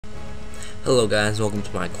Hello guys, welcome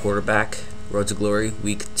to my quarterback Road to Glory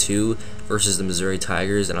Week 2 versus the Missouri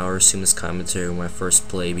Tigers, and I'll resume this commentary when my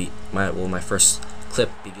first my first clip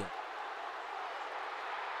begins.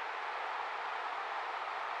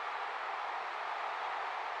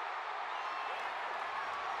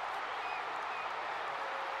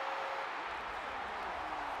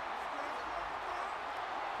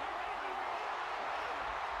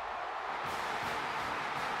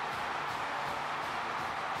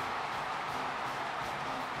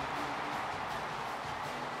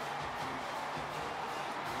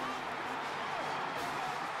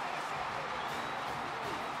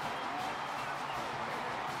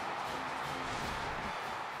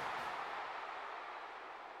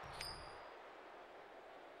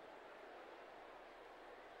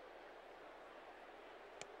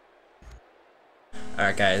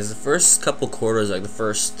 Alright guys, the first couple quarters, like the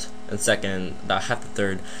first and second, about half the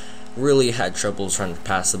third, really had trouble trying to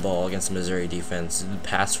pass the ball against the Missouri defense. The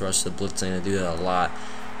pass rush, the blitzing, they do that a lot.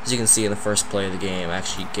 As you can see in the first play of the game, I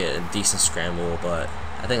actually get a decent scramble, but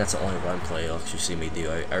I think that's the only run play you'll actually see me do.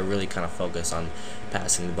 I really kind of focus on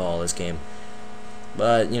passing the ball this game.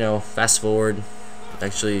 But, you know, fast forward,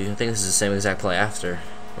 actually, I think this is the same exact play after,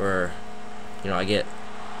 where, you know, I get,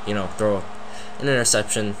 throw an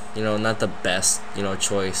interception, not the best,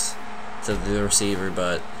 choice to the receiver,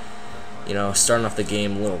 but, starting off the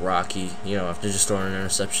game a little rocky, after just throwing an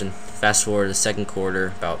interception. Fast forward to the second quarter,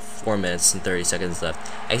 about 4 minutes and 30 seconds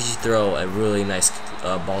left. I actually throw a really nice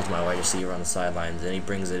ball to my wide receiver on the sidelines, and he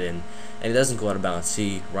brings it in, and he doesn't go out of bounds.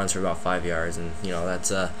 He runs for about 5 yards, and, that's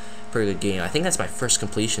a pretty good game. I think that's my first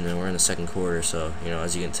completion, and we're in the second quarter, so,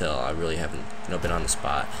 as you can tell, I really haven't, been on the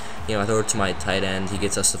spot. I throw it to my tight end. He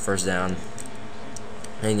gets us the first down.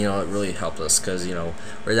 And it really helped us because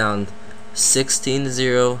we're down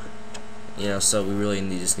 16-0. So we really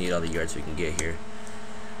just need all the yards we can get here.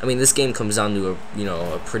 I mean, this game comes down to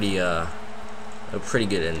a pretty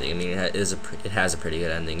good ending. I mean, it has a pretty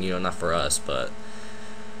good ending. Not for us, but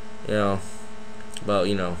as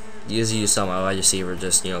you saw, my wide receiver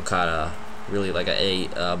just caught a really like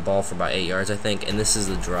a ball for about 8 yards, I think. And this is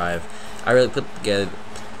the drive. I really put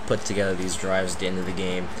together these drives at the end of the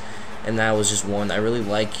game. And that was just one. I really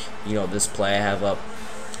like, this play I have up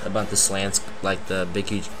about the slants, like the big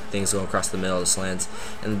huge things going across the middle of the slants.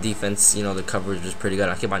 And the defense, the coverage was pretty good.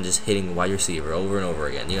 I keep on just hitting the wide receiver over and over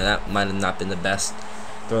again. That might have not been the best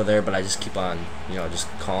throw there, but I just keep on, just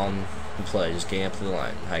calling the play, just getting up to the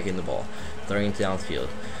line, hiking the ball, throwing it downfield.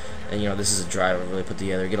 And, this is a drive I really put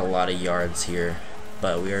together. Get a lot of yards here,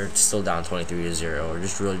 but we are still down 23-0. We're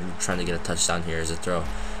just really trying to get a touchdown here as a throw.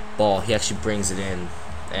 Ball, he actually brings it in.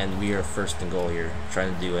 And we are first and goal here,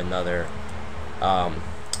 trying to do another,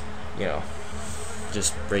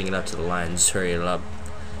 just bring it up to the line, just hurry it up.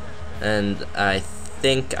 And I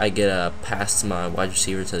think I get a pass to my wide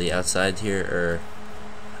receiver to the outside here, or,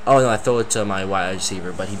 oh no, I throw it to my wide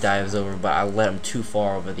receiver, but he dives over, but I let him too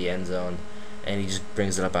far over the end zone, and he just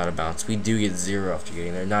brings it up out of bounds. We do get 0 after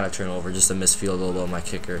getting there, not a turnover, just a missed field goal by my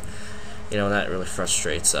kicker. That really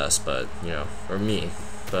frustrates us, but, or me.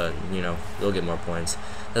 But, we'll get more points.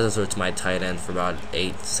 That's a throw to my tight end for about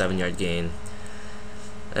 7 yard gain.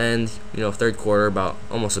 And, third quarter, about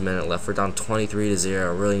almost a minute left. We're down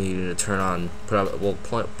 23-0. Really needing to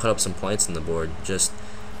put up some points on the board. Just,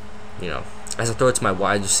 as I throw it to my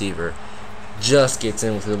wide receiver, just gets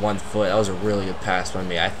in with the 1 foot. That was a really good pass by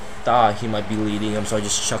me. I thought he might be leading him, so I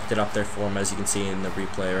just chucked it up there for him, as you can see in the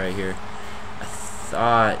replay right here. I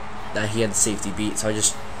thought that he had the safety beat, so I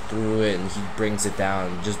just threw it, and he brings it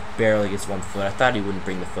down, just barely gets 1 foot. I thought he wouldn't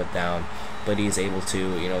bring the foot down, but he's able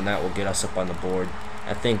to, and that will get us up on the board.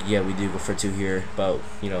 I think, yeah, we do go for 2 here, but,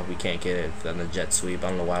 we can't get it on the jet sweep. I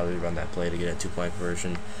don't know why we run that play to get a 2-point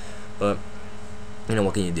conversion, but,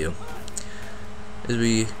 what can you do?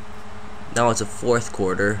 Now it's a fourth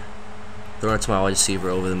quarter, throwing it to my wide receiver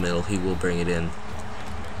over the middle. He will bring it in.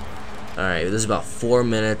 Alright, there's about 4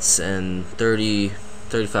 minutes and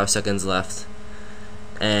 35 seconds left.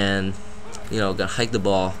 And, gonna hike the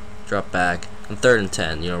ball, drop back. On 3rd and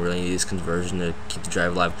 10, really need this conversion to keep the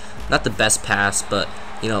drive alive. Not the best pass, but,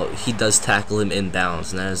 he does tackle him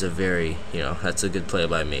inbounds, and that is a very, that's a good play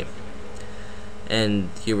by me.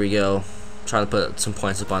 And here we go, trying to put some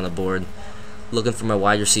points up on the board. Looking for my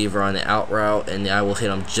wide receiver on the out route, and I will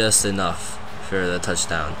hit him just enough for the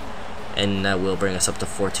touchdown. And that will bring us up to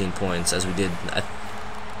 14 points, as we did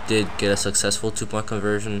get a successful 2-point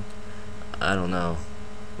conversion. I don't know.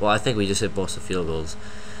 Well, I think we just hit both the field goals.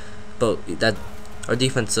 But our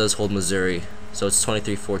defense does hold Missouri, so it's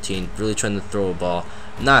 23-14. Really trying to throw a ball.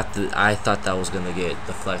 Not that I thought that was going to get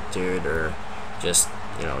deflected or just,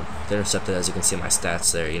 the intercepted, as you can see my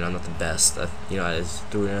stats there, not the best. I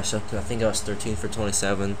threw an intercepted. I think I was 13 for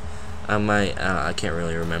 27. I can't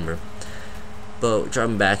really remember. But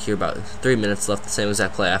dropping back here, about 3 minutes left, the same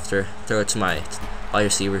exact play after. Throw it to my wide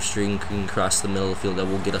receiver, streaking across the middle of the field. That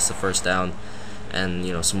will get us the first down,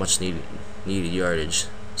 and some much needed yardage.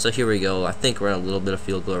 So here we go. I think we're in a little bit of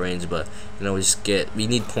field goal range, but we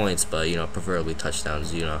need points, but preferably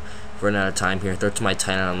touchdowns. Running out of time here. Throw it to my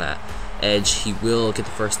tight end on that edge. He will get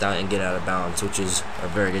the first down and get out of bounds, which is a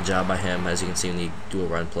very good job by him. As you can see, when you do a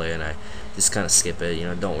run play, and I just kind of skip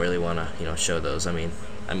it. Don't really want to show those. I mean,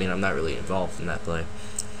 I'm not really involved in that play.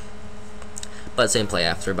 But same play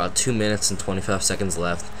after, about 2 minutes and 25 seconds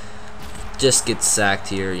left. Just get sacked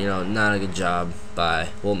here. Not a good job by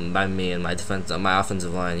me and my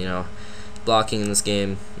offensive line. Blocking in this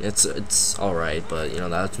game, it's all right, but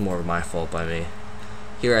that's more of my fault by me.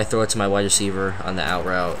 Here I throw it to my wide receiver on the out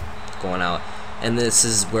route, going out. And this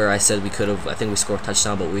is where I said we could have, I think we scored a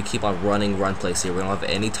touchdown, but we keep on running run plays here. We don't have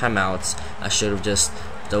any timeouts. I should have just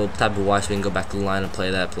double type of watch. We can go back to the line and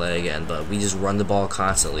play that play again, but we just run the ball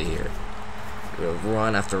constantly here.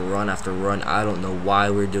 Run after run after run. I don't know why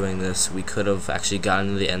we're doing this. We could have actually gotten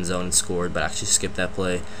into the end zone and scored, but actually skipped that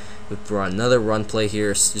play. We throw another run play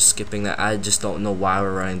here, just skipping that. I just don't know why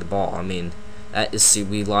we're running the ball. I mean,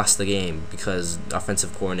 we lost the game because the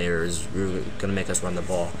offensive coordinator is really gonna make us run the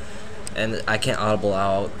ball, and I can't audible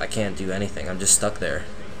out. I can't do anything. I'm just stuck there.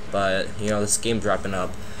 But this game's wrapping up.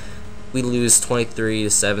 We lose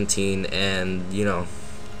 23-17, and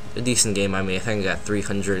a decent game. I think I got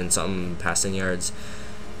 300 and something passing yards.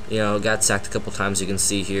 Got sacked a couple times. You can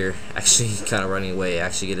see here. Actually, kind of running away.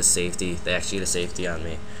 Actually get a safety. They actually get a safety on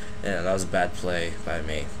me, and that was a bad play by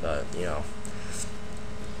me. But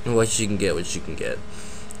what you can get, what you can get.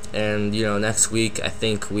 And next week I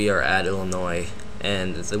think we are at Illinois,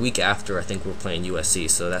 and the week after I think we're playing USC.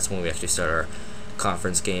 So that's when we actually start our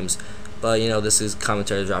conference games. But this is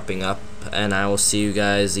commentary wrapping up, and I will see you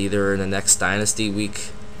guys either in the next Dynasty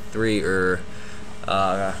week 3 or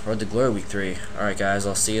Road to Glory week 3. Alright guys,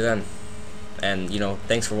 I'll see you then. And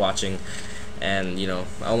thanks for watching. And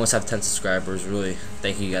I almost have 10 subscribers. Really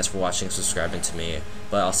thank you guys for watching and subscribing to me.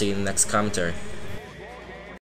 But I'll see you in the next commentary.